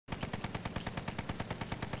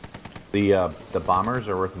The bombers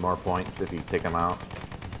are worth more points if you take them out.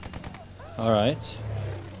 All right.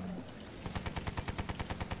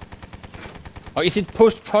 Oh, is it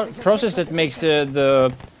post-process that makes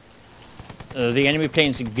the enemy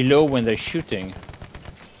planes glow when they're shooting?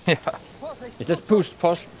 Yeah. Is that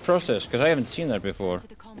post-process? Because I haven't seen that before.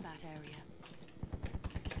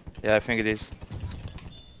 Yeah, I think it is.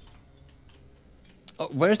 Oh,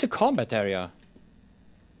 where's the combat area?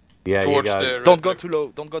 Yeah, Towards you got. the Don't go too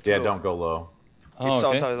low. Don't go too low. Yeah, don't go low. Oh, It's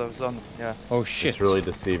okay. outside of the zone. Yeah. Oh shit. It's really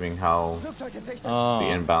deceiving how the Ah.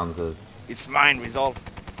 inbounds is. It's mine. Resolve.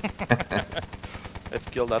 Let's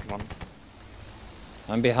kill that one.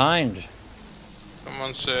 I'm behind.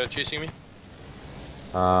 Someone's chasing me.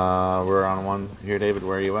 We're on one here, David.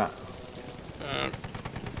 Where are you at?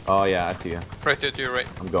 Oh yeah, I see you. Right there to your right.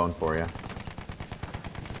 I'm going for you.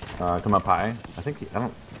 Come up high. I think I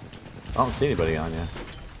don't see anybody on you.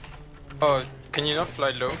 Oh, can you not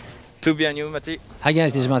fly low? To be on you, Matti. Hi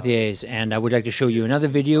guys, this is Matthias, and I would like to show you another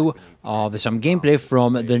video of some gameplay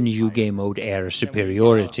from the new game mode Air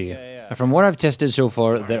Superiority. From what I've tested so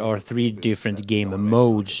far, there are 3 different game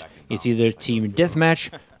modes. It's either Team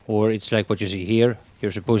Deathmatch, or it's like what you see here.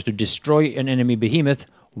 You're supposed to destroy an enemy behemoth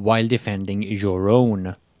while defending your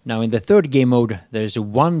own. Now in the 3rd game mode, there's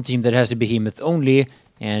one team that has a behemoth only,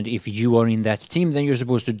 and if you are in that team, then you're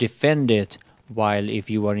supposed to defend it. While if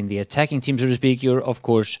you are in the attacking team, so to speak, you're of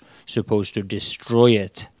course supposed to destroy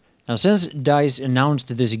it. Now since DICE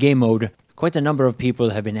announced this game mode, quite a number of people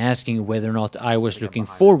have been asking whether or not I was looking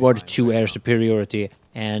forward to Air Superiority.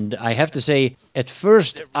 And I have to say, at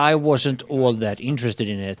first I wasn't all that interested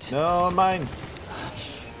in it. No, mine.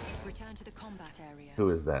 Return to the combat area.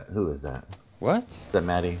 Who is that? Who is that? What? Is that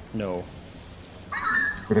Maddie? No.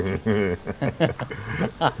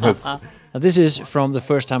 Now, this is from the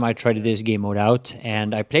first time I tried this game mode out,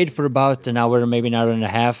 and I played for about an hour, maybe an hour and a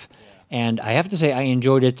half, and I have to say I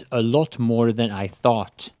enjoyed it a lot more than I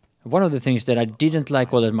thought. One of the things that I didn't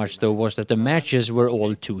like all that much though was that the matches were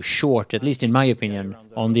all too short, at least in my opinion.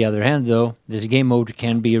 On the other hand though, this game mode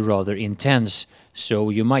can be rather intense, so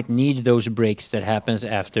you might need those breaks that happens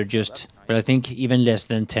after just, well, I think even less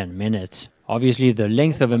than 10 minutes. Obviously the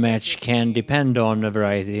length of a match can depend on a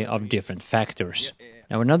variety of different factors.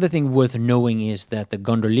 Now another thing worth knowing is that the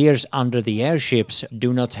gondoliers under the airships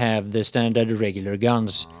do not have the standard regular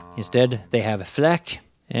guns. Instead they have flak,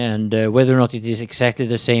 and whether or not it is exactly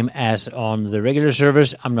the same as on the regular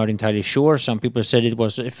servers, I'm not entirely sure. Some people said it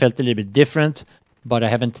felt a little bit different, but I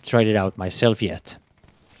haven't tried it out myself yet.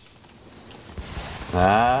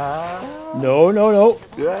 No. No,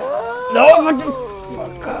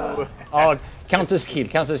 fuck. Oh, count as kill.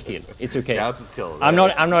 It's okay. Counts as kill. I'm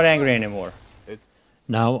not angry anymore.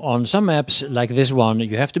 Now, on some maps, like this one,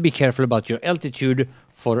 you have to be careful about your altitude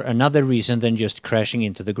for another reason than just crashing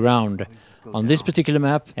into the ground. On this particular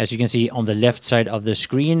map, as you can see on the left side of the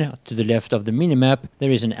screen, to the left of the minimap,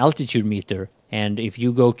 there is an altitude meter. And if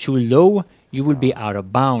you go too low, you will be out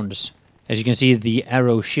of bounds. As you can see, the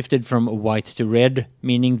arrow shifted from white to red,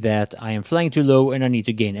 meaning that I am flying too low and I need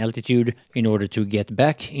to gain altitude in order to get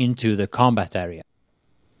back into the combat area.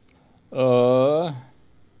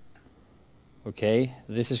 Okay,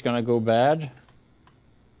 this is gonna go bad.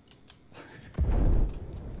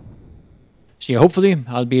 So yeah, hopefully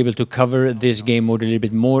I'll be able to cover this game mode a little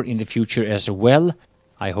bit more in the future as well.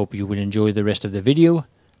 I hope you will enjoy the rest of the video.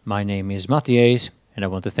 My name is Matthias, and I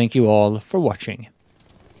want to thank you all for watching.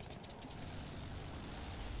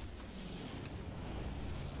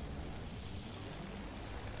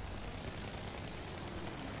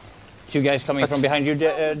 Two guys coming from behind you,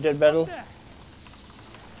 Dead Battle.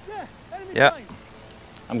 Yeah.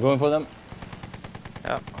 I'm going for them.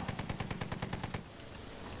 Yeah.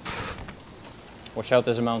 Watch out,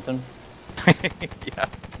 there's a mountain. Yeah.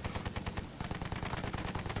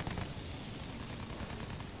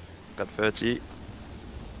 Got 30.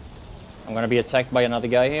 I'm gonna be attacked by another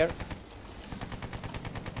guy here.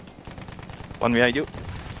 One behind you.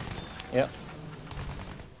 Yeah.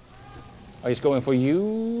 Oh, he's going for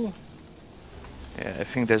you. Yeah, I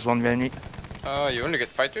think there's one behind me. You only get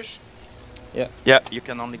fighters? Yeah. Yeah, you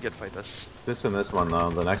can only get fighters. This and this one though.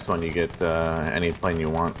 The next one you get any plane you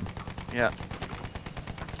want. Yeah.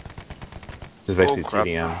 This is basically crap.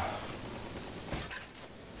 TDM.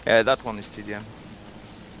 Yeah, that one is TDM.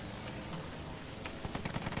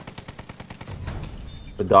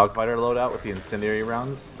 The dogfighter loadout with the incendiary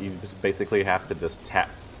rounds, you just basically have to just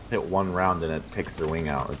hit one round and it takes their wing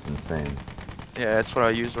out. It's insane. Yeah, that's what I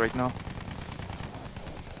use right now.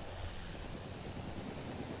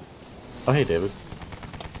 Oh hey David.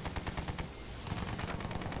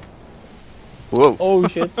 Whoa. Oh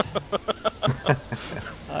shit.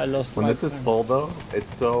 I lost When my this is turn. full, though,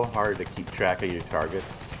 it's so hard to keep track of your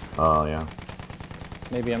targets. Oh, yeah.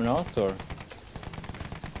 Maybe I'm not, or...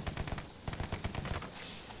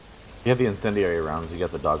 You have the incendiary rounds, you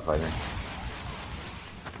got the dogfighter.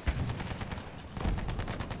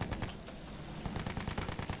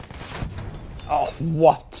 Oh,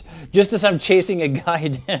 what? Just as I'm chasing a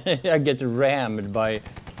guy, I get rammed by...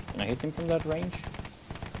 Can I hit him from that range?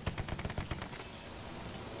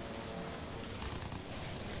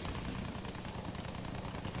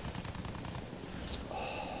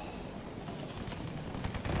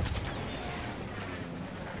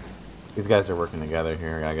 These guys are working together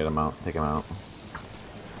here. I gotta get them out. Take them out.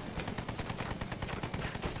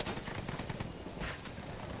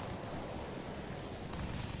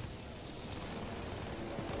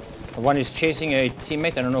 One is chasing a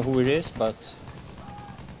teammate. I don't know who it is, but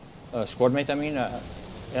squad mate. I mean,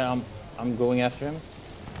 yeah, I'm going after him.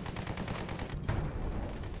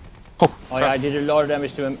 Oh, Oh yeah, I did a lot of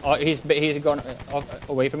damage to him. Oh, he's gone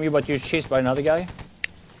away from you, but you're chased by another guy.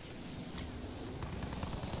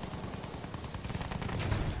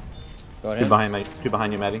 Got Two him. behind me. Two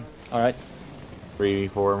behind you, Maddie. All right. 3,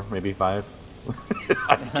 4, maybe 5.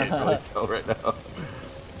 I can't really tell right now.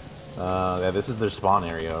 Yeah, this is their spawn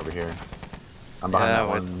area over here. I'm behind that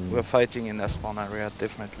one. we're fighting in the spawn area,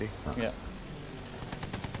 definitely. Yeah.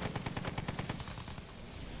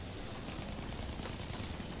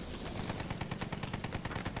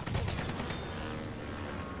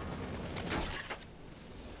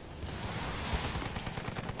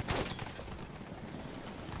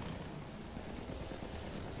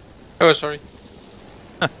 Oh, sorry.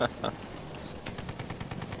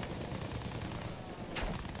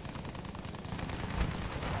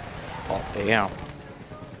 Oh, damn.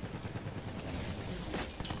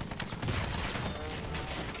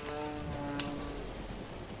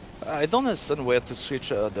 I don't understand where to switch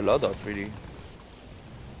the loadout, really.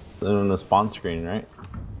 On the spawn screen, right?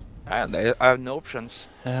 And I have no options.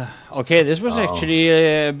 Okay, this was Oh. actually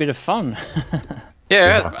a bit of fun.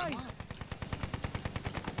 Yeah.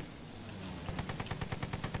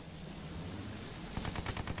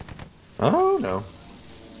 Oh, no.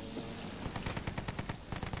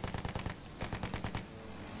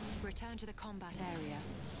 Return to the combat area.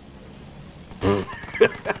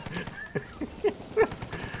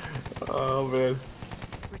 Oh, man.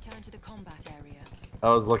 Return to the combat area.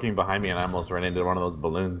 I was looking behind me and I almost ran into one of those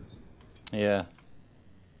balloons. Yeah.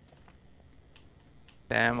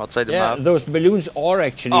 Damn, outside the Yeah, map. those balloons are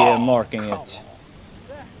actually Oh, marking come it.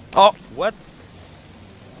 Oh, what?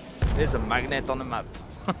 There's a magnet on the map.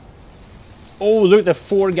 Oh, look, the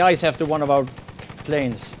 4 guys after one of our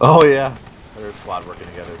planes. Oh, yeah. They're a squad working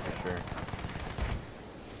together for sure.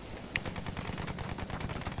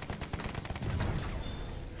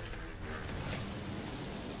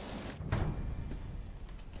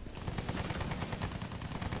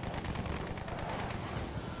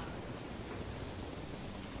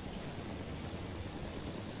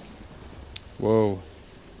 Whoa.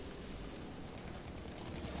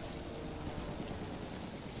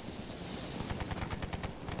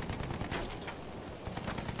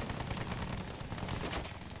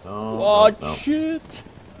 Oh, What no. shit?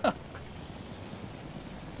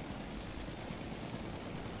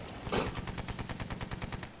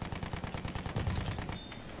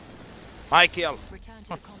 My kill. Return to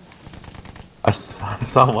the combat. I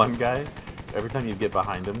saw one guy, every time you'd get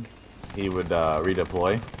behind him, he would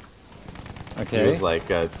redeploy. He Okay. was like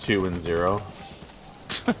 2 and 0.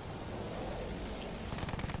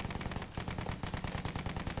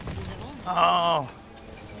 Oh.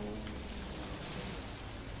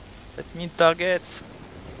 Let me target.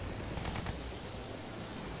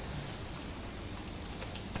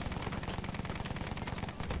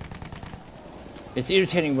 It's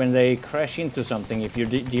irritating when they crash into something if you're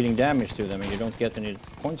dealing damage to them and you don't get any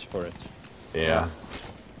points for it. Yeah.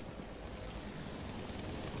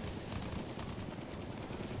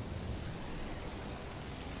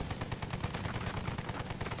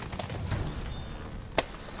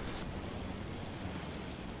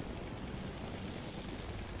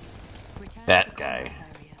 Return That to the guy.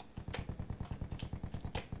 combat area.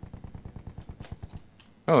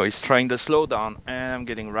 Oh, he's trying to slow down and I'm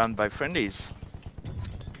getting rammed by friendlies.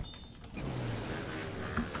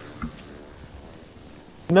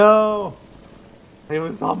 No! He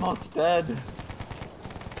was almost dead.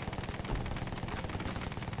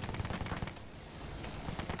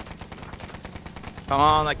 Come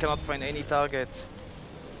on, I cannot find any target.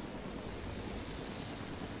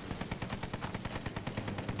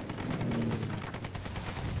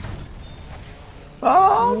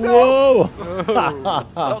 Oh, no! Whoa!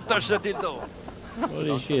 Don't touch the dildo. Holy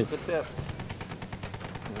Don't shit. touch the tip.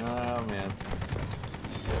 Oh man.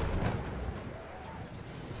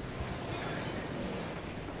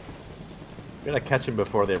 We're gonna catch him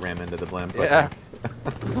before they ram into the blimp. I Yeah.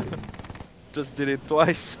 think. Just did it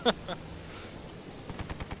twice.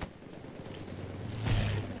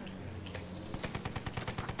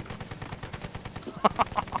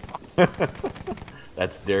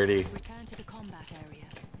 That's dirty. Return to the combat area.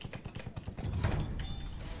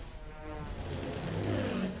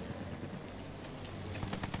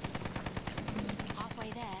 Halfway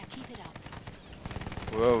there, keep it up.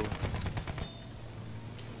 Whoa.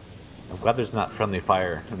 I'm glad there's not friendly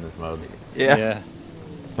fire in this mode. Yeah.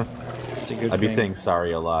 It's a good I'd be thing. saying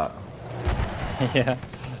sorry a lot. Yeah.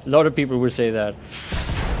 A lot of people would say that.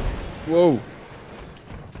 Whoa.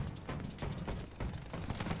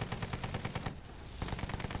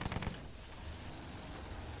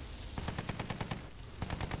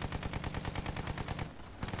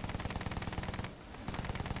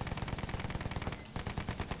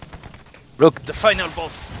 Look, the final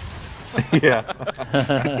boss. Yeah.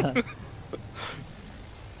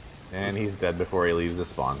 And he's dead before he leaves the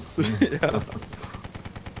spawn. Yeah.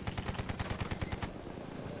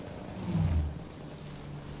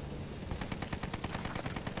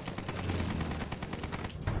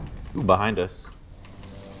 Ooh, behind us.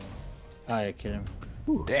 I kill him.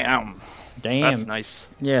 Damn. Damn. That's nice.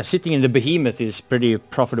 Yeah, sitting in the behemoth is pretty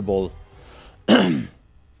profitable.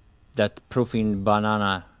 That proofing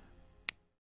banana